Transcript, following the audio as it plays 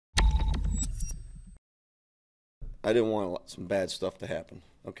I didn't want some bad stuff to happen.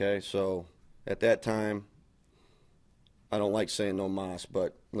 Okay, so at that time, I don't like saying no mas,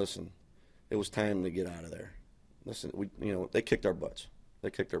 but listen, it was time to get out of there. Listen, they kicked our butts. They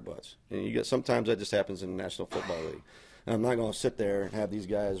kicked our butts. And you get sometimes that just happens in the National Football League. And I'm not going to sit there and have these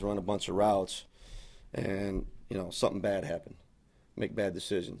guys run a bunch of routes and something bad happen, make bad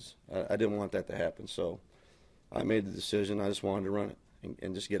decisions. I didn't want that to happen, so I made the decision. I just wanted to run it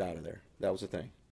and just get out of there. That was the thing.